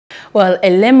Well,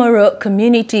 Elemoro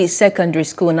Community Secondary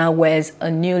School now wears a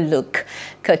new look,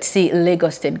 courtesy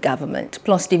Lagos State Government.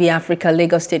 Plus TV Africa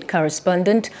Lagos State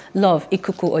correspondent Love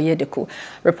Ikuku Oyedeku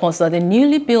reports that the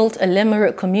newly built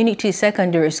Elemoro Community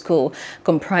Secondary School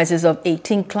comprises of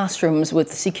 18 classrooms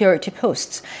with security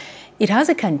posts. It has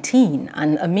a canteen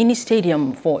and a mini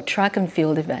stadium for track and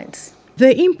field events.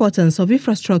 The importance of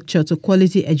infrastructure to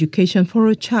quality education for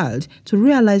a child to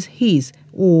realize his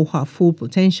or her full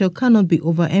potential cannot be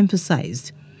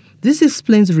overemphasized. This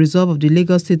explains the resolve of the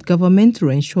Lagos State Government to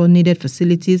ensure needed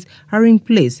facilities are in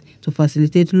place to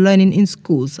facilitate learning in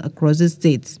schools across the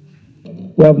state.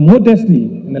 We have modestly,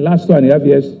 in the last 2.5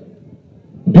 years,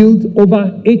 built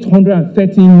over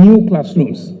 830 new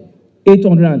classrooms.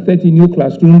 830 new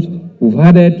classrooms. We've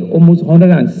added almost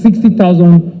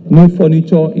 160,000 new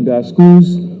furniture into our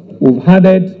schools. We've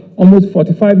added almost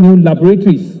 45 new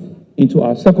laboratories into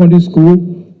our secondary school,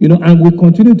 and we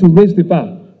continue to raise the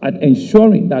bar at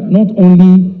ensuring that not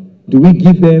only do we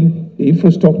give them the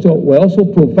infrastructure, we're also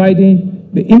providing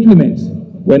the implements.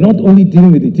 We're not only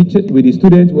dealing with the teachers, with the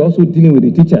students, we're also dealing with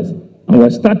the teachers. And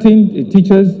we're starting the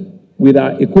teachers with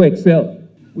our Eco Excel.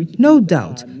 No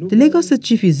doubt, the Lagos State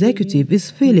Chief Executive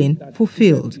is feeling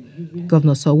fulfilled.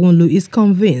 Governor Sanwo-Olu is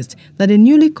convinced that the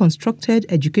newly constructed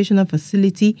educational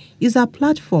facility is a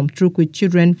platform through which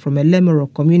children from a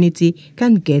Elemoro community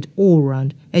can get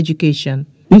all-round education.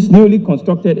 This newly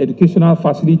constructed educational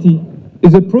facility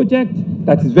is a project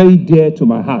that is very dear to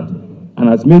my heart and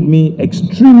has made me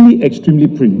extremely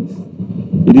pleased.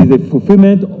 It is a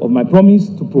fulfillment of my promise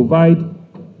to provide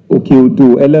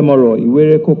Okeodo, Elemoro,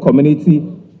 Iwereko community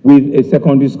with a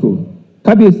secondary school.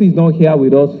 Kabiyesi is not here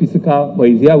with us physical, but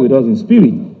he's here with us in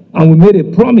spirit. And we made a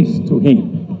promise to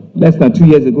him less than 2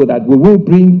 years ago that we will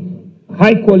bring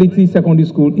high-quality secondary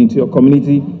school into your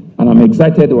community, and I'm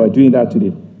excited that we're doing that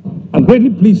today. I'm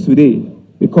greatly pleased today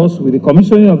because with the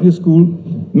commissioning of this school,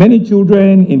 many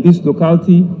children in this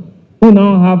locality who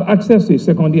now have access to a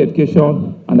secondary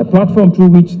education and a platform through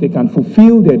which they can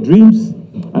fulfill their dreams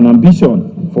and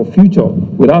ambition for future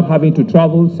without having to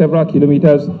travel several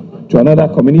kilometers to another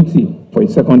community for a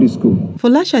secondary school.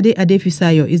 Folashade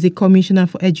Adefisayo is the Commissioner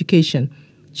for Education.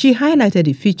 She highlighted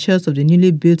the features of the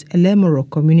newly built Elemoro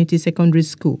Community Secondary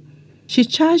School. She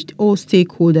charged all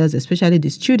stakeholders, especially the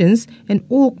students and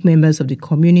all members of the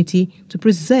community, to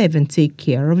preserve and take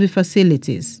care of the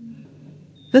facilities.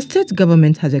 The state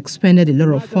government has expended a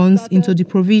lot of funds into the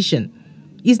provision.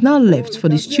 It's now left for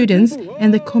the students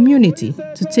and the community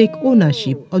to take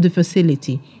ownership of the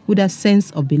facility with a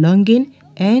sense of belonging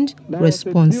and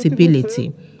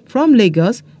responsibility. From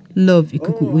Lagos, Love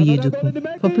Ikuku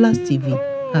Oyedeku for Plus TV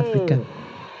Africa.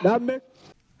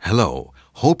 Hello,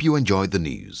 hope you enjoyed the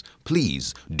news.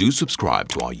 Please do subscribe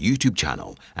to our YouTube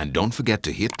channel and don't forget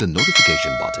to hit the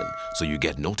notification button so you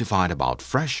get notified about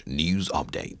fresh news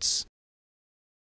updates.